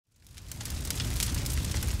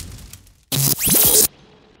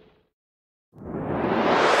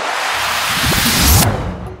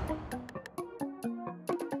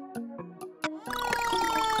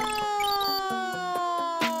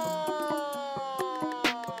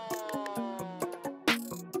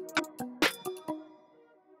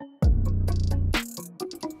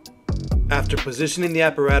After positioning the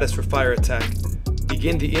apparatus for fire attack,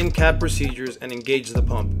 begin the in-cab procedures and engage the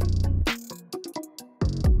pump.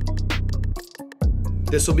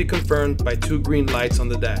 This will be confirmed by 2 green lights on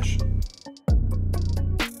the dash.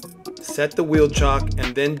 Set the wheel chock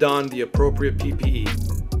and then don the appropriate PPE.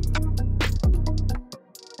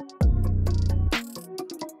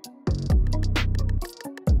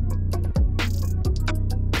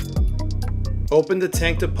 Open the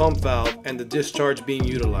tank to pump valve and the discharge being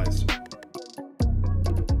utilized.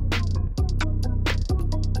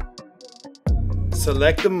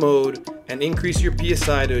 Select the mode and increase your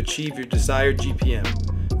PSI to achieve your desired GPM.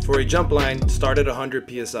 For a jump line, start at 100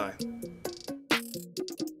 PSI.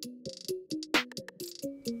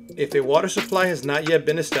 If a water supply has not yet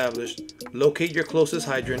been established, locate your closest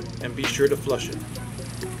hydrant and be sure to flush it.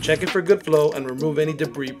 Check it for good flow and remove any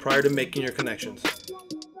debris prior to making your connections.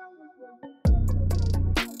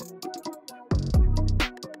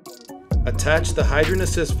 Attach the hydrant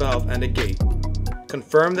assist valve and a gate.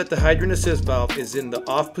 Confirm that the hydrant assist valve is in the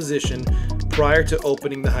off position prior to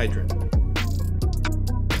opening the hydrant.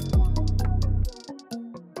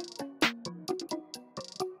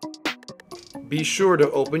 Be sure to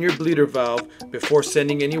open your bleeder valve before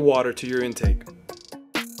sending any water to your intake.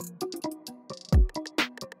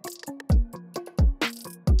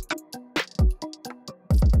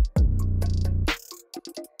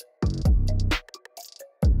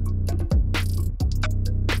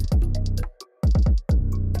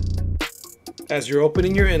 As you're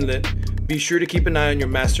opening your inlet, be sure to keep an eye on your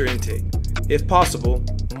master intake. If possible,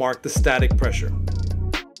 mark the static pressure.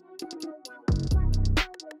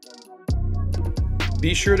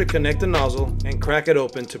 Be sure to connect the nozzle and crack it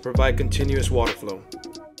open to provide continuous water flow.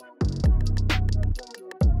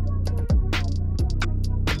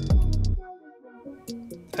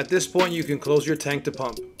 At this point, you can close your tank to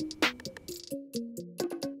pump.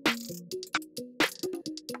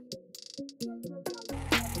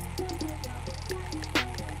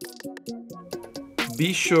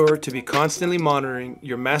 Be sure to be constantly monitoring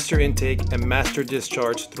your master intake and master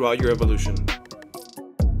discharge throughout your evolution.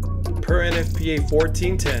 Per NFPA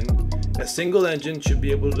 1410, a single engine should be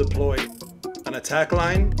able to deploy an attack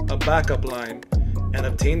line, a backup line, and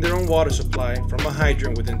obtain their own water supply from a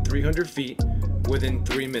hydrant within 300 feet within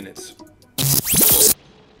 3 minutes.